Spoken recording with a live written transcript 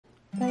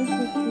Hi,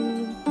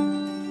 Cookie.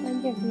 Hi,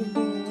 Jeffrey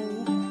boy.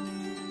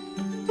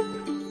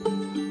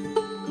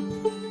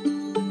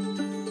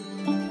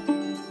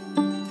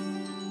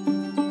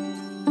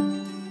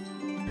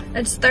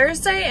 It's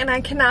Thursday and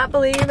I cannot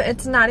believe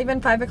it's not even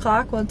 5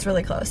 o'clock. Well, it's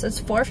really close. It's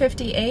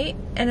 4:58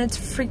 and it's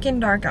freaking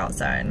dark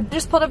outside. I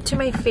just pulled up to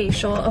my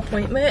facial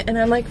appointment and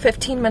I'm like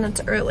 15 minutes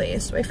early.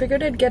 So I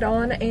figured I'd get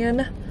on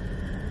and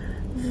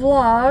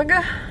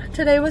vlog.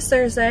 Today was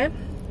Thursday,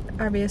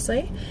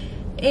 obviously.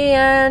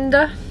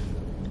 And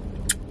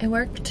I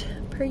worked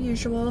per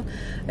usual.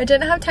 I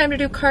didn't have time to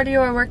do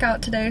cardio or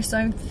workout today, so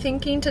I'm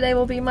thinking today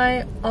will be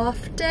my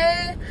off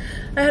day.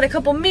 I had a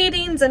couple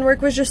meetings and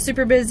work was just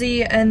super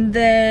busy, and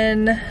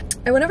then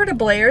I went over to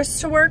Blair's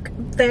to work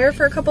there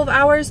for a couple of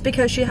hours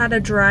because she had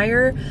a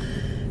dryer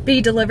be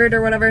delivered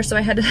or whatever, so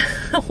I had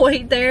to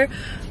wait there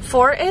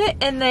for it,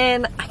 and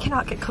then I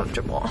cannot get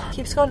comfortable. It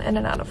keeps going in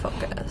and out of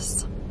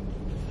focus.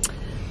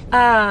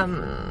 There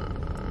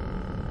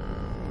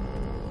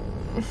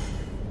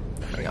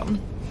we go.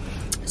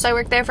 So I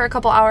worked there for a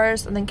couple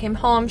hours and then came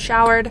home,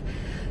 showered.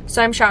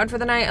 So I'm showered for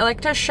the night. I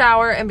like to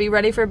shower and be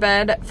ready for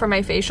bed for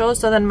my facial,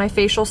 so then my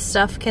facial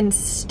stuff can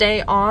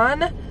stay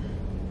on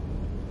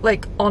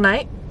like all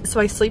night. So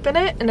I sleep in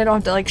it and I don't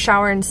have to like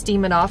shower and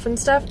steam it off and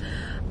stuff.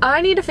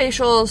 I need a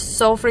facial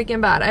so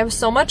freaking bad. I have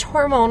so much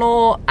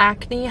hormonal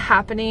acne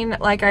happening.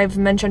 Like I've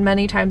mentioned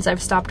many times,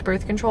 I've stopped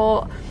birth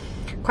control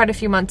quite a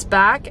few months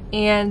back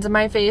and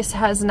my face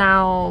has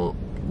now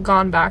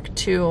gone back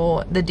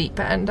to the deep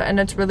end, and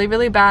it's really,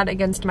 really bad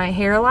against my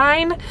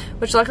hairline,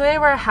 which luckily I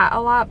wear a hat a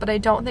lot, but I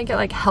don't think it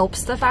like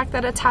helps the fact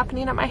that it's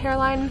happening at my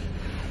hairline,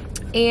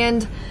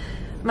 and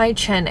my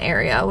chin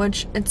area,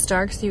 which it's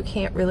dark so you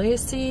can't really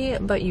see,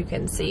 but you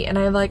can see, and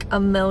I have like a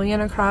million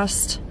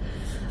across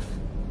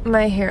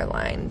my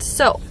hairline.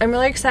 So I'm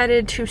really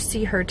excited to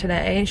see her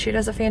today. She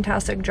does a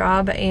fantastic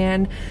job,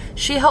 and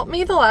she helped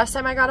me the last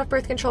time I got off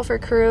birth control for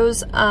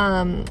Cruz,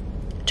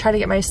 try to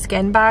get my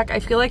skin back. I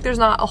feel like there's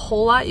not a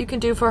whole lot you can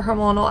do for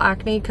hormonal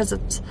acne because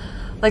it's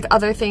like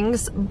other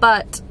things,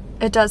 but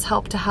it does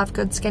help to have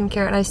good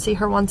skincare, and I see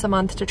her once a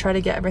month to try to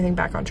get everything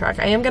back on track.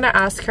 I am gonna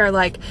ask her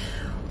like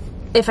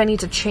if I need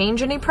to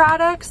change any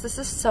products. This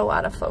is so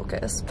out of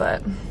focus,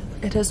 but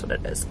it is what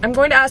it is. I'm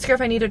going to ask her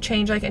if I need to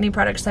change like any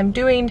products I'm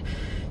doing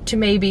to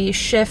maybe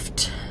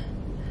shift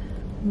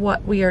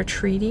what we are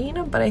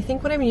treating, but I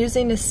think what I'm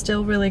using is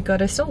still really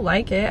good. I still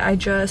like it. I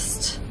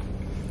just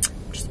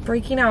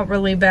breaking out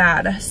really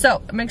bad.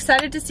 So I'm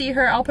excited to see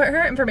her. I'll put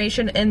her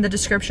information in the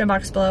description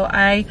box below.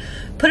 I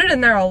put it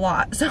in there a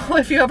lot, so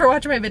if you ever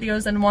watch my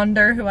videos and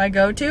wonder who I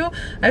go to,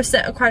 I've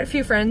sent quite a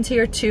few friends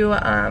here too.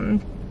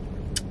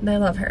 They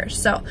love her.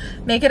 So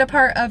make it a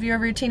part of your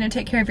routine and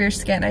take care of your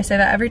skin. I say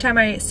that every time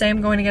I say I'm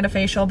going to get a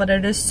facial, but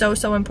it is so,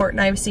 so important.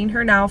 I've seen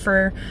her now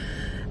for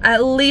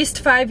at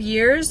least 5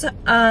 years,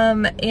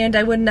 and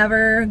I would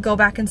never go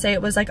back and say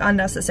it was like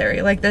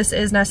unnecessary. Like, this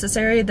is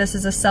necessary. This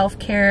is a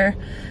self-care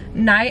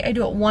night. I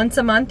do it once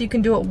a month. You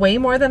can do it way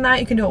more than that.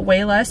 You can do it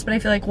way less, but I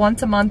feel like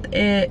once a month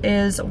it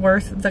is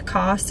worth the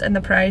cost and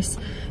the price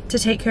to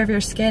take care of your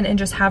skin and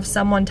just have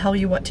someone tell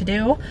you what to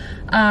do.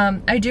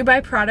 I do buy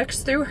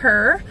products through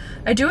her.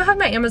 I do have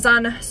my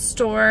Amazon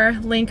store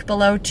link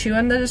below too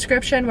in the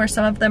description, where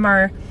some of them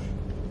are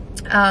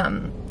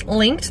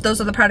linked. Those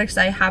are the products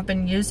I have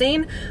been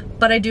using,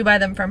 but I do buy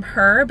them from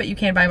her, but you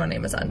can buy them on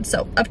Amazon,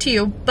 so up to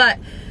you. But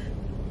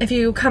if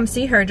you come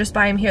see her, just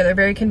buy them here. They're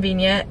very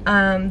convenient.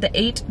 The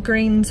 8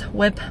 Greens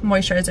Whip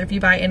Moisturizer, if you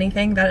buy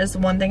anything, that is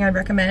one thing I'd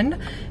recommend.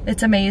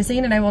 It's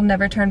amazing, and I will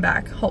never turn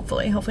back,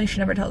 hopefully. Hopefully she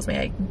never tells me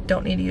I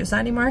don't need to use that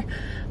anymore.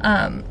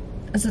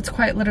 As it's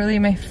quite literally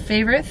my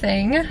favorite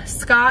thing.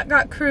 Scott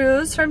got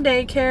Cruz from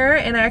daycare,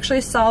 and I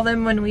actually saw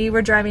them when we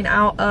were driving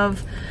out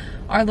of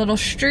our little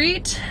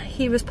street.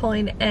 He was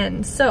pulling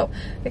in, so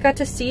I got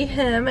to see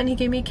him, and he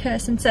gave me a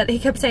kiss and said, he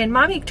kept saying,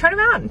 "Mommy, turn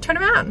around, turn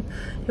around."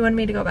 He wanted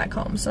me to go back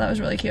home, so that was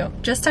really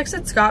cute. Just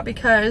texted Scott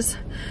because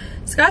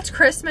Scott's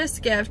Christmas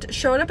gift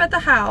showed up at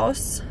the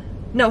house.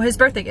 No, his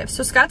birthday gift.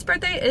 So Scott's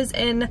birthday is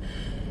in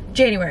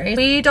January.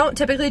 We don't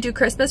typically do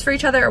Christmas for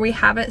each other, or we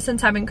haven't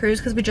since having Cruz,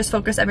 because we just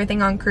focus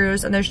everything on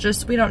Cruz, and there's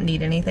just, we don't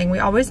need anything. We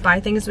always buy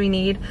things we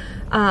need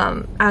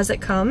as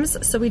it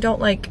comes, so we don't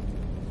like,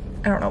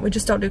 I don't know, we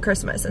just don't do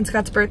Christmas. And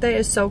Scott's birthday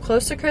is so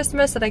close to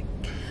Christmas that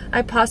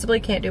I possibly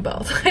can't do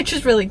both. I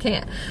just really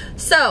can't.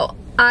 So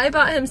I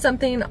bought him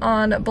something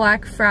on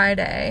Black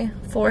Friday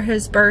for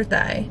his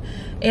birthday,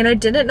 and I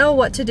didn't know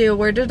what to do,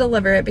 where to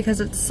deliver it,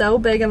 because it's so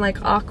big and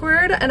like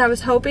awkward, and I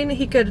was hoping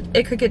it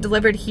could get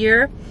delivered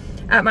here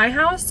at my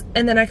house,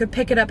 and then I could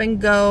pick it up and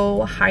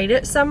go hide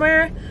it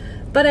somewhere,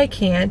 but I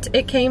can't.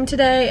 It came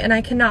today and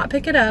I cannot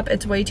pick it up.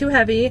 It's way too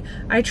heavy.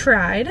 I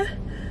tried.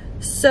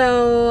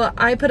 So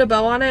I put a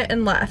bow on it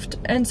and left.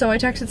 And so I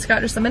texted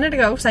Scott just a minute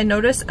ago because I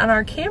noticed on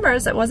our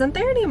cameras it wasn't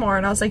there anymore.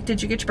 And I was like,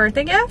 "Did you get your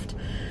birthday gift?"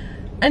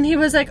 And he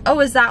was like, "Oh,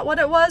 is that what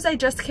it was? I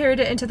just carried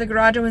it into the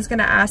garage and was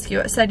gonna ask you.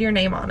 It said your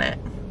name on it."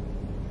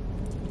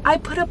 I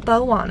put a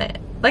bow on it.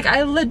 Like,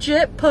 I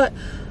legit put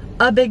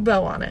a big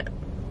bow on it.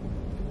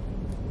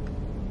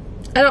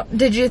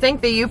 Did you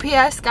think the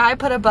UPS guy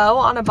put a bow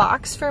on a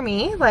box for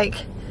me? Like,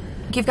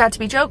 you've got to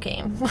be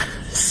joking.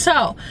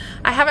 So,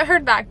 I haven't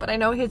heard back, but I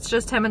know it's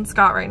just him and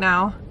Scott right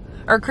now.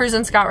 Or Cruz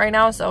and Scott right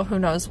now, so who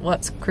knows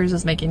what Cruz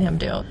is making him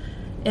do.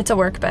 It's a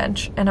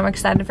workbench, and I'm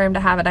excited for him to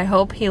have it. I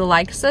hope he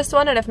likes this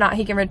one, and if not,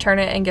 he can return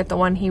it and get the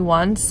one he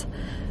wants.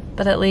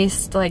 But at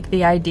least, like,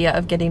 the idea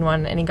of getting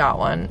one, and he got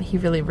one. He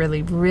really,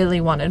 really,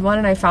 really wanted one,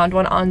 and I found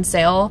one on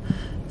sale.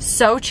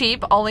 So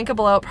cheap. I'll link it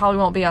below. It probably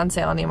won't be on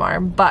sale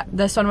anymore, but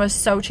this one was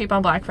so cheap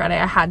on Black Friday.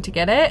 I had to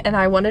get it, and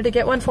I wanted to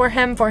get one for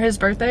him for his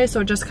birthday, so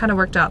it just kind of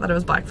worked out that it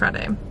was Black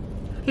Friday.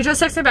 He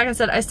just texted me back and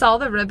said, I saw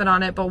the ribbon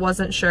on it, but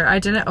wasn't sure. I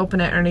didn't open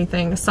it or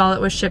anything. Saw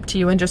it was shipped to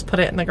you and just put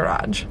it in the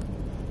garage.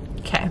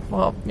 Okay,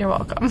 well, you're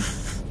welcome.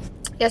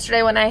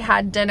 Yesterday when I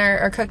had dinner,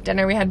 or cooked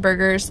dinner, we had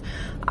burgers.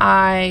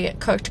 I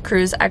cooked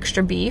Cruz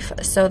extra beef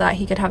so that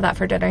he could have that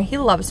for dinner. He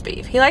loves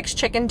beef. He likes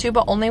chicken too,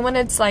 but only when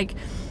it's like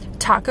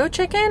taco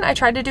chicken. I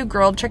tried to do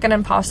grilled chicken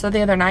and pasta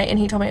the other night and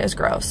he told me it was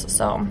gross,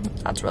 so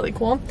that's really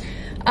cool.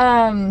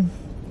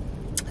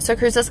 So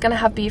Cruz is gonna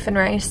have beef and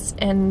rice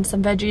and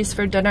some veggies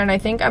for dinner, and I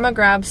think I'm gonna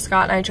grab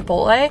Scott and I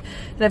Chipotle,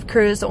 and if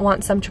Cruz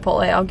wants some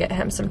Chipotle, I'll get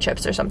him some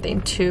chips or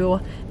something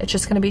too. It's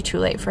just gonna be too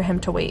late for him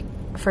to wait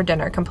for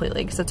dinner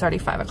completely because it's already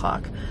 5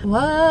 o'clock.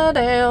 What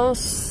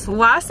else?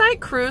 Last night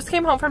Cruz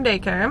came home from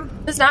daycare.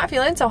 He was not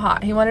feeling so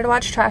hot. He wanted to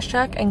watch Trash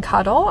Truck and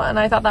cuddle, and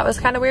I thought that was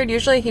kind of weird.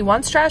 Usually he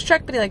wants Trash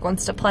Truck, but he like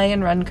wants to play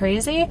and run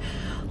crazy.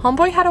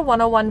 Homeboy had a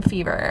 101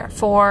 fever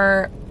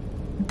for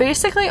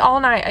basically all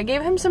night. I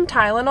gave him some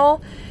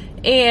Tylenol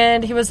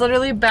and he was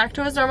literally back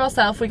to his normal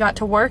self. We got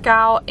to work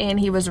out and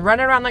he was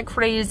running around like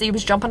crazy. He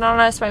was jumping on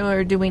us while we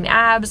were doing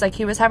abs. Like,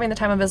 he was having the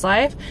time of his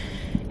life.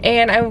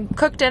 And I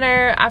cooked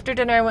dinner. After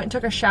dinner, I went and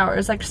took a shower. It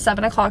was like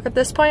 7 o'clock at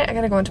this point. I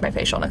gotta go into my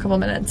facial in a couple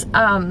minutes.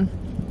 I went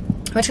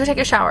to go take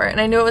a shower, and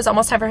I knew it was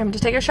almost time for him to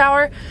take a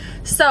shower.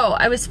 So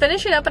I was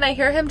finishing up and I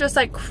hear him just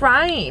like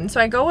crying.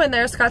 So I go in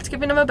there, Scott's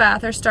giving him a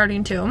bath, or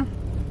starting to.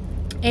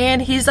 And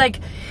he's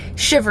like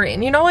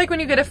shivering. You know, like when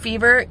you get a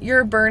fever,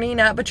 you're burning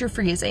up, but you're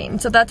freezing.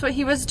 So that's what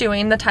he was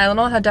doing. The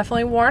Tylenol had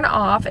definitely worn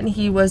off and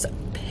he was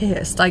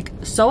pissed, like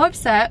so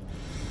upset.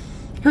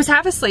 He was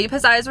half asleep.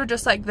 His eyes were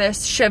just like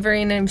this,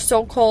 shivering, and he was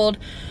so cold.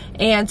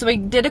 And so we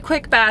did a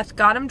quick bath,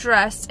 got him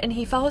dressed, and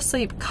he fell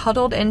asleep,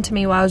 cuddled into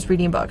me while I was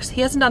reading books.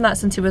 He hasn't done that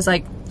since he was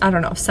like, I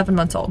don't know, 7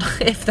 months old,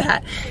 if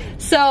that.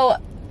 So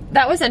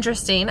that was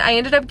interesting. I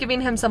ended up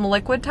giving him some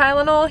liquid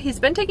Tylenol.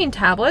 He's been taking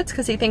tablets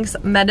because he thinks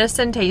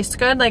medicine tastes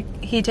good.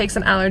 Like, he takes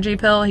an allergy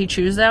pill, he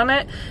chews on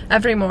it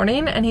every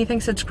morning, and he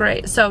thinks it's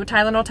great. So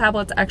Tylenol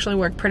tablets actually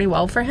work pretty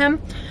well for him.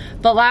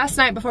 But last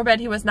night before bed,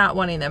 he was not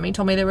wanting them. He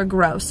told me they were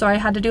gross. So I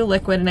had to do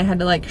liquid and I had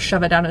to like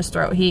shove it down his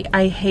throat.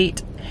 I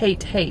hate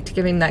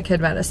giving that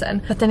kid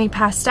medicine. But then he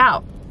passed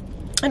out.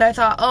 And I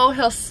thought, oh,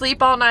 he'll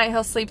sleep all night,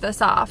 he'll sleep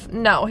this off.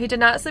 No, he did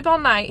not sleep all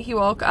night. He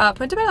woke up,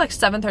 went to bed at like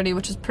 7:30,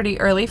 which is pretty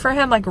early for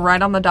him, like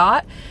right on the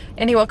dot.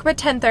 And he woke up at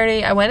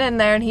 10:30. I went in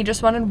there and he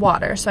just wanted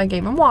water. So I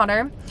gave him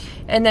water.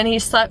 And then he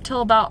slept till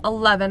about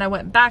 11. I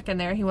went back in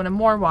there. He wanted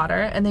more water.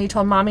 And then he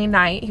told mommy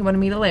night. He wanted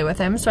me to lay with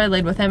him. So I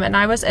laid with him. And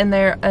I was in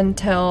there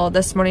until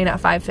this morning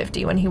at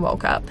 5:50 when he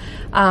woke up.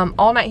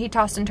 All night he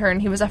tossed and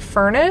turned. He was a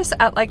furnace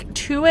at like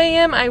 2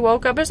 a.m. I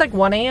woke up. It was like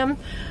 1 a.m.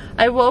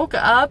 I woke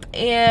up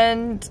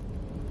and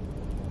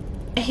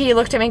he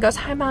looked at me and goes,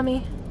 hi,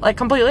 mommy. Like,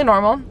 completely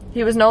normal.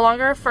 He was no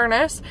longer a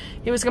furnace.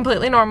 He was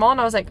completely normal. And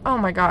I was like, oh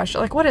my gosh,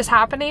 like, what is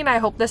happening? I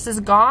hope this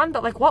is gone.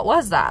 But like, what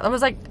was that? That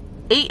was like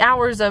 8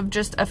 hours of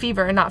just a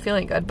fever and not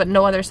feeling good, but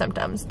no other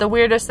symptoms. The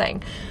weirdest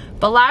thing.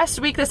 But last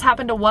week, this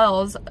happened to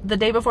Wells the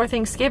day before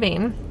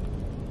Thanksgiving.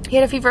 He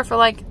had a fever for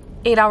like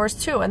 8 hours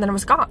too, and then it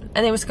was gone.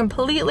 And it was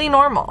completely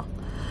normal.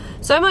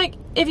 So I'm like,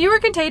 if you were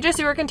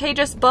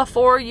contagious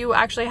before you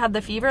actually had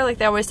the fever. Like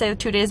they always say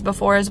 2 days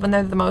before is when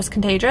they're the most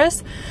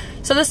contagious.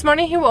 So this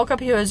morning he woke up,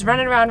 he was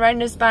running around,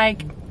 riding his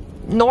bike,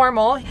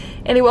 normal.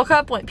 And he woke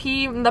up, went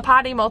pee in the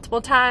potty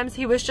multiple times.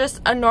 He was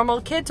just a normal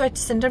kid, so I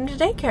sent him to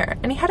daycare.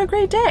 And he had a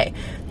great day.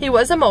 He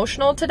was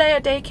emotional today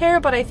at daycare,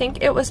 but I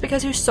think it was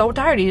because he was so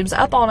tired. He was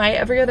up all night,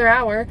 every other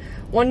hour,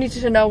 wanting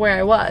to know where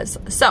I was.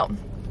 So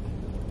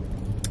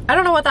I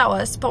don't know what that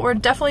was, but we're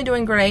definitely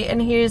doing great,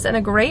 and he's in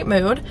a great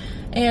mood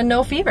and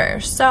no fever.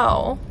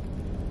 So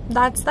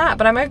that's that.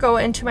 But I'm gonna go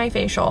into my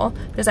facial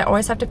because I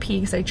always have to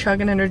pee because I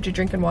chug an energy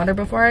drink and water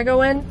before I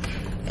go in.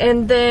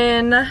 And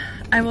then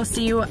I will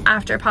see you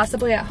after,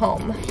 possibly at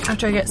home,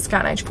 after I get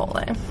Scott and I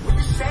Chipotle.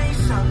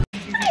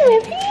 Hi,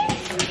 Lippy.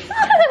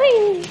 Hi.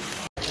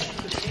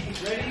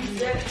 Ready,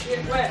 set,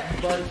 get wet.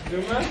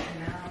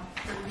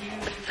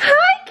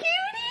 Hi,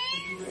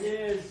 cutie.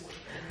 Yes.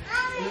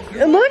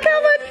 Look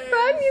how much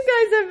fun you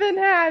guys have been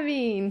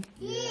having.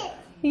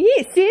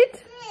 Yeah,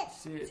 sit.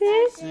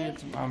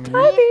 Sit. Mommy.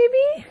 Hi,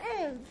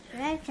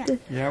 baby.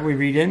 Yeah, we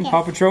read in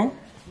Paw Patrol. What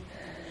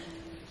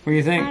do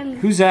you think?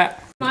 Who's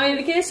that? Mommy,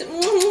 the kiss.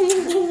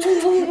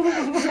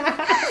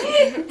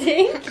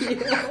 Thank you.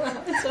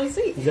 That's so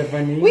sweet. Is that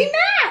funny? We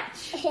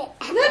match. Look,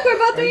 we're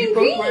both wearing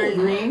green. Wearing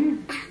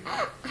green.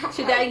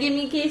 Should I give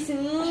me a kiss?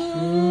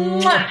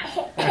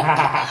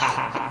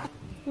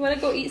 You wanna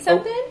go eat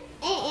something?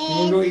 You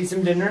wanna go eat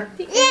some dinner?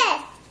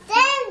 Yes.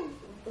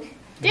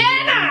 He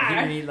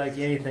didn't eat like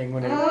anything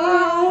when I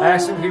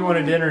asked him if he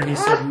wanted dinner, and he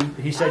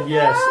said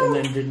yes, and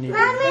then didn't eat.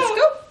 Let's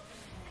go.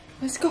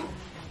 Let's go.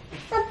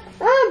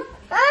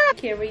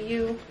 Carry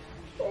you.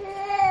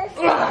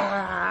 Come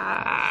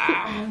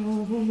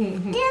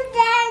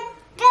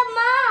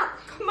on.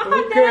 Come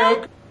on,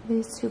 Dad.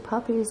 These two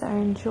puppies are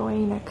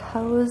enjoying a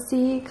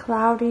cozy,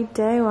 cloudy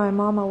day while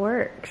Mama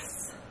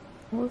works.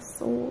 Oh,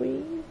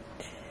 sweet.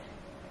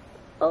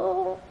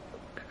 Oh,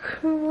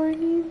 good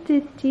morning,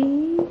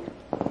 Diddy.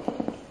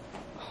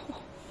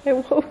 Oh, I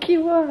woke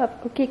you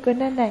up. Okay, good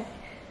night.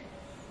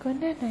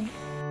 Good night.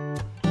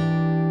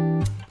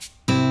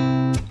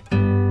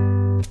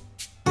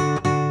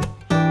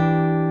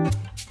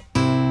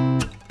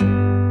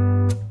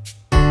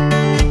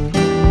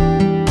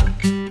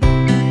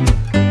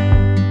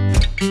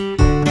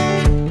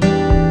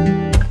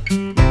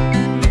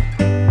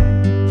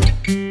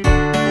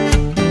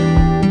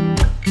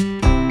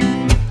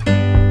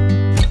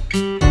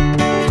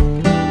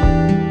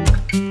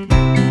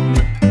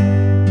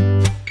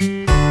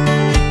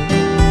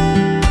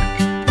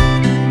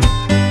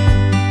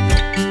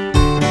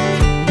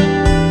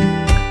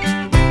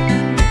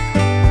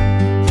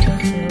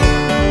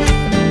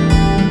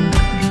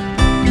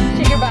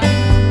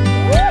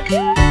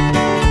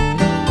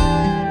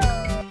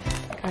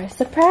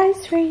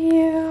 Surprise for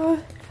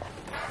you.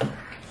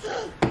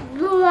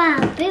 Wow,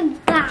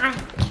 big bike.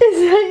 Is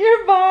that your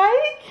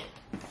bike?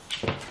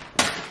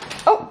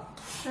 Oh,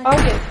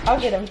 I'll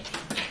get him.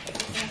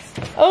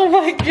 Oh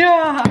my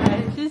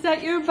gosh, is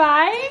that your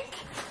bike?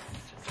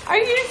 Are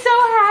you so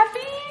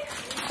happy?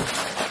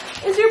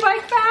 Is your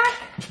bike back?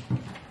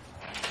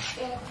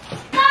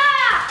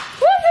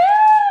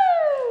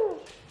 Woohoo!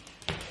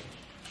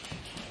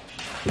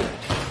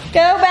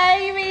 Go,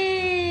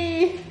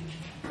 baby!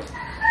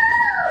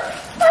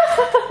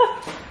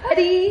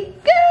 Ready,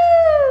 go!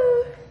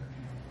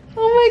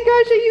 Oh my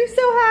gosh, are you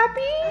so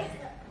happy?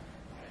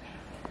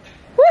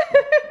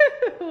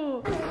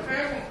 Woo!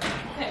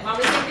 Okay,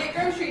 Mommy's gonna get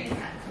groceries.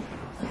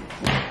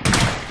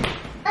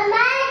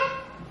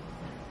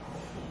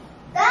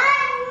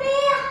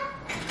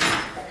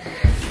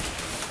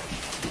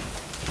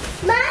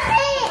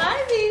 Hi,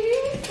 baby.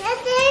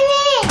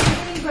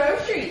 Getting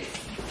groceries.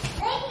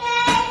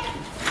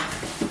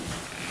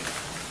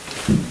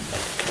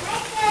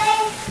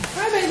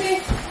 Hi, baby.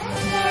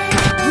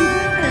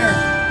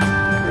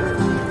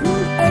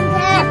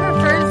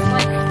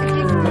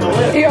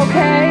 You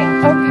okay?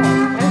 Okay.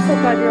 I'm so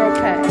glad you're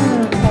okay.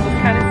 That was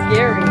kind of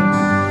scary.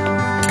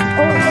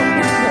 Oh,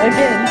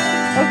 again.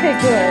 Okay,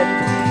 good.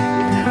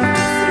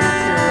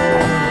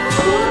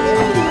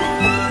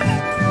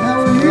 How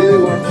are you?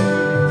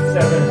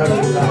 700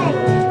 pounds.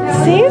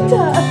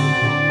 Santa!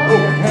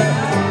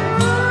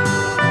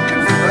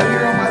 Right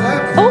here on my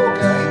lap. Oh.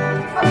 Okay.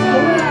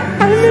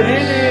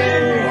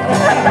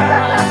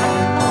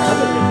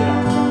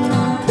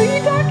 Who are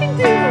you talking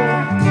to?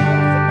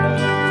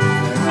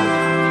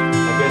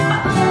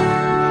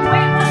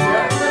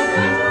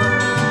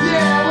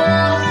 Yeah,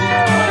 well.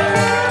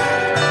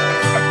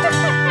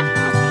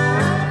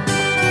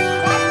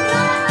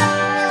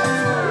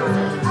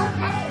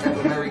 Have a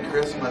Merry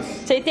Christmas.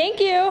 Say thank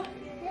you.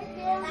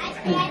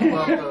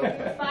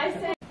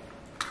 Welcome.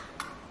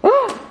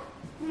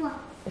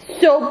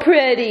 So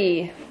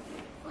pretty.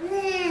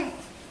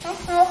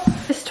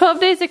 It's 12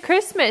 days of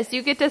Christmas.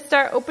 You get to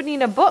start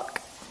opening a book.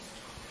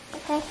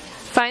 Okay.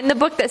 Find the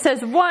book that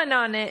says 1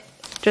 on it.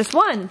 Just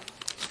 1.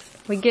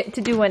 We get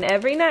to do one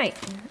every night.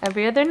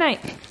 Every other night.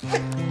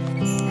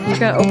 You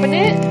gonna open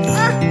it?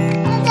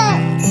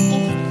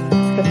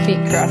 The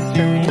feet crossed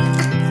for me.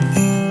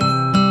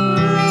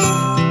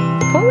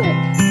 Pull it.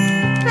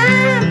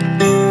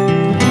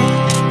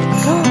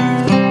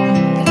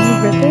 Can you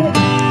rip it?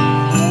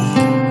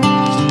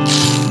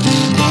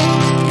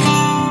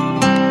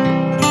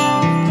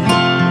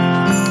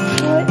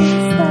 What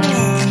is that?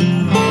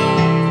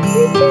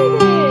 You did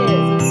it!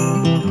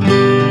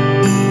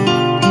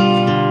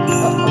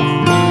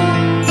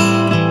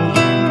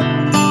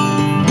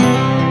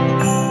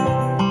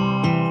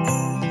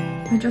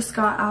 I just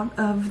got out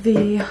of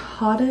the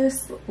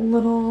hottest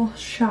little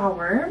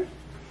shower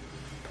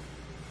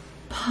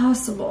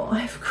possible. I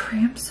have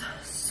cramps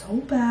so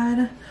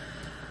bad,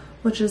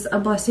 which is a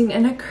blessing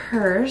and a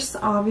curse,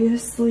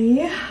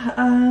 obviously.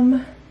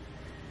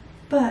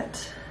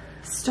 But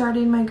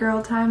starting my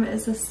girl time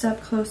is a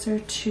step closer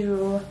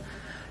to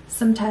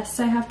some tests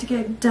I have to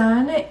get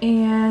done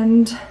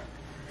and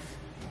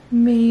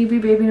maybe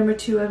baby number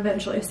 2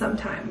 eventually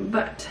sometime.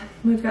 But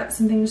we've got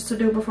some things to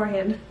do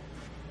beforehand,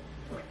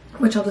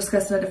 which I'll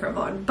discuss in a different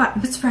vlog. But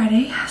it's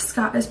Friday.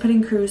 Scott is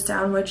putting Cruz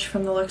down, which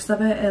from the looks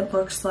of it, it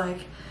looks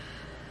like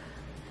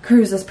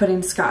Cruz is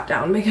putting Scott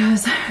down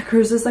because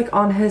Cruz is like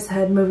on his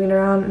head moving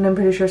around and I'm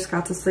pretty sure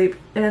Scott's asleep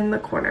in the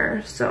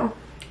corner. So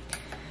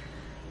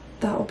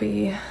that will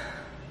be,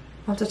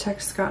 I'll have to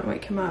text Scott and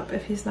wake him up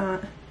if he's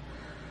not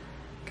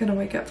gonna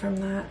wake up from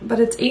that. But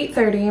it's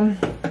 8:30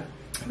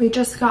 We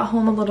just got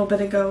home a little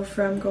bit ago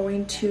from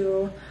going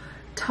to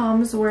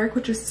Tom's work,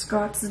 which is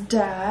Scott's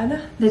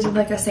dad. They did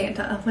like a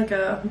Santa, like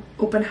a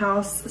open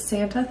house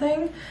Santa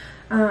thing.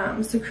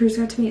 So Cruz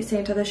got to meet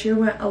Santa this year.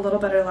 Went a little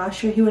better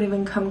last year. He wouldn't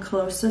even come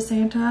close to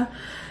Santa.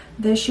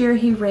 This year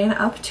he ran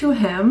up to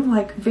him,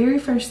 like very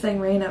first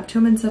thing, ran up to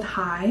him and said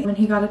hi. And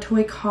he got a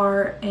toy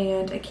car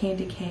and a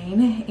candy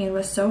cane and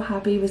was so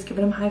happy. He was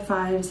giving him high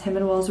fives. Him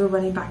and Wells were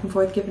running back and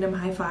forth giving him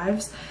high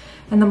fives.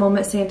 And the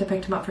moment Santa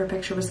picked him up for a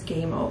picture was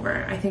game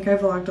over. I think I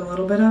vlogged a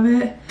little bit of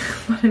it,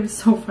 but it was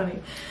so funny.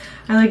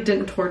 I like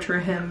didn't torture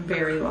him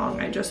very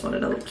long. I just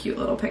wanted a cute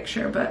little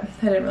picture, but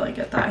I didn't really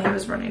get that. He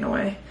was running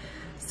away.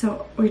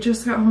 So we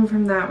just got home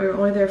from that. We were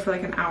only there for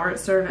like an hour. It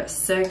started at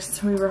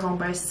 6. We were home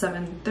by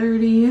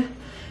 7:30.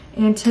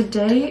 And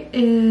today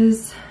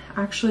is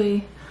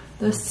actually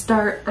the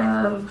start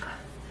of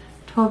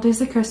 12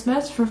 Days of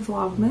Christmas for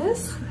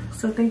Vlogmas.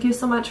 So thank you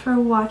so much for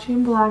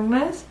watching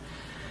Vlogmas.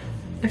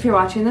 If you're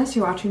watching this,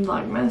 you're watching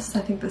Vlogmas.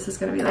 I think this is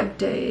going to be like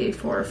day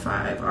 4 or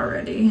 5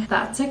 already.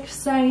 That's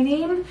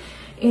exciting.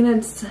 And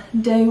it's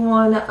day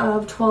 1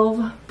 of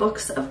 12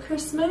 books of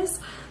Christmas.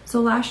 So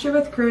last year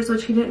with Cruz,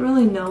 which he didn't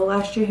really know,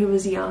 last year he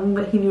was young,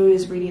 but he knew he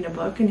was reading a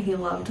book and he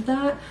loved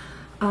that.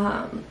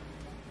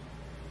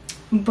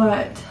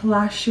 But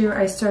last year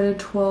I started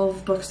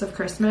 12 books of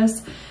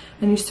Christmas,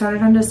 and you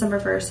started on December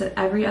 1st, and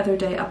every other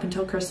day up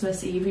until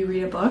Christmas Eve you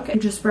read a book. You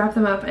just wrap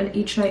them up, and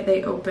each night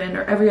they open,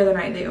 or every other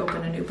night they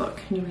open a new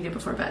book and you read it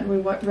before bed. We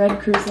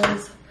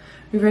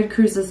read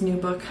Cruz's new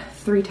book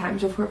 3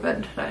 times before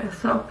bed today.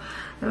 So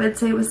I would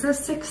say it was a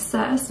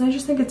success, and I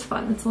just think it's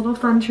fun. It's a little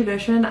fun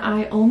tradition.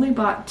 I only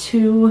bought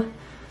 2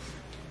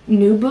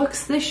 new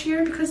books this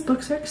year because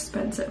books are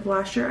expensive.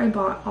 Last year I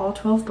bought all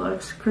 12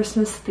 books,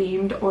 Christmas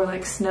themed or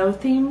like snow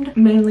themed,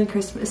 mainly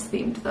Christmas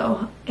themed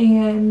though,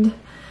 and it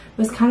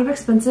was kind of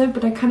expensive,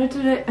 but I kind of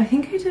did it, I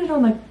think I did it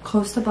on like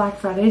close to Black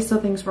Friday, so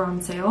things were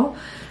on sale.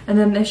 And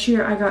then this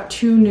year I got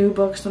 2 new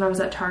books when I was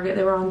at Target.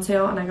 They were on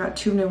sale, and I got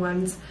 2 new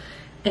ones.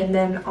 And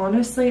then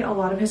honestly, a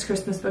lot of his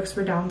Christmas books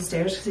were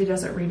downstairs because he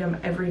doesn't read them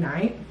every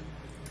night.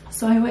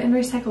 So I went and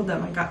recycled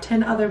them. I got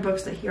 10 other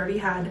books that he already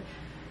had,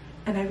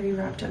 and I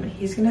rewrapped them, and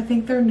he's gonna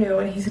think they're new,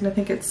 and he's gonna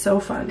think it's so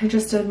fun. I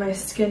just did my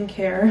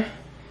skincare.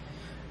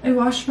 I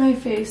washed my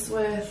face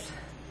with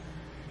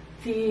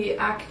the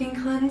acne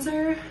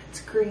cleanser. It's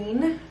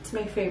green. It's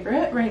my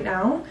favorite right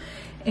now.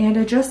 And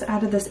I just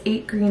added this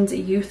 8 Greens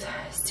Youth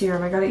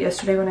Serum. I got it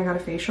yesterday when I got a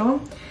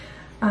facial.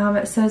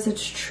 It says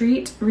it's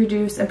treat,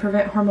 reduce, and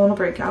prevent hormonal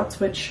breakouts,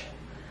 which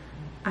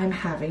I'm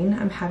having.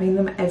 I'm having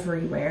them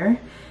everywhere.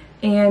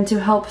 And to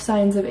help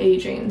signs of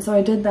aging. So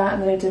I did that,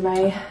 and then I did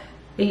my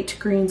 8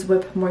 Greens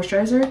Whip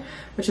Moisturizer,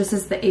 which this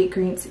is the 8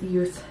 Greens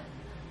Youth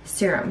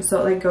Serum.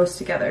 So it like goes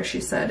together. She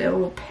said it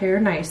will pair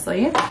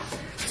nicely.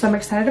 So I'm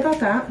excited about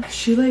that.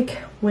 She like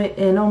went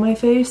in on my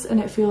face, and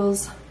it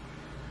feels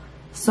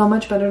so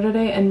much better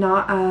today and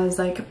not as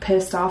like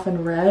pissed off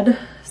and red.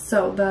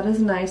 So that is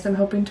nice. I'm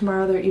hoping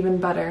tomorrow they're even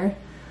better.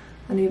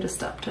 I need to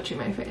stop touching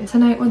my face.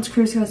 Tonight, once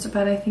Cruz goes to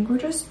bed, I think we're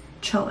just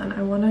chilling.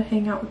 I want to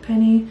hang out with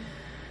Penny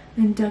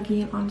and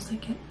Dougie and honestly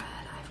get in bed.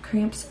 I have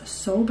cramps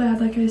so bad,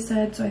 like I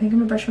said, so I think I'm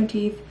gonna brush my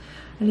teeth.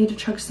 I need to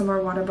chug some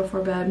more water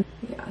before bed.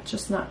 Yeah, it's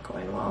just not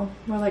going well.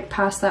 We're like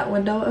past that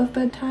window of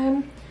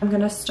bedtime. I'm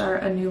gonna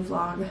start a new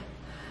vlog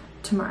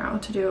tomorrow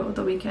to do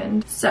the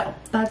weekend. So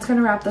that's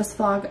gonna wrap this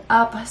vlog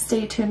up.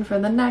 Stay tuned for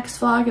the next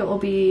vlog. It will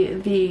be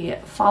the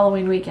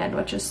following weekend,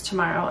 which is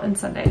tomorrow and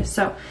Sunday.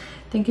 So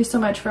thank you so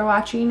much for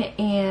watching,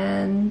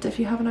 and if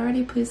you haven't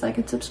already, please like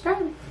and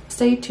subscribe.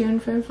 Stay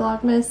tuned for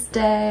Vlogmas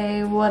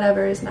Day,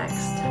 whatever is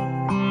next.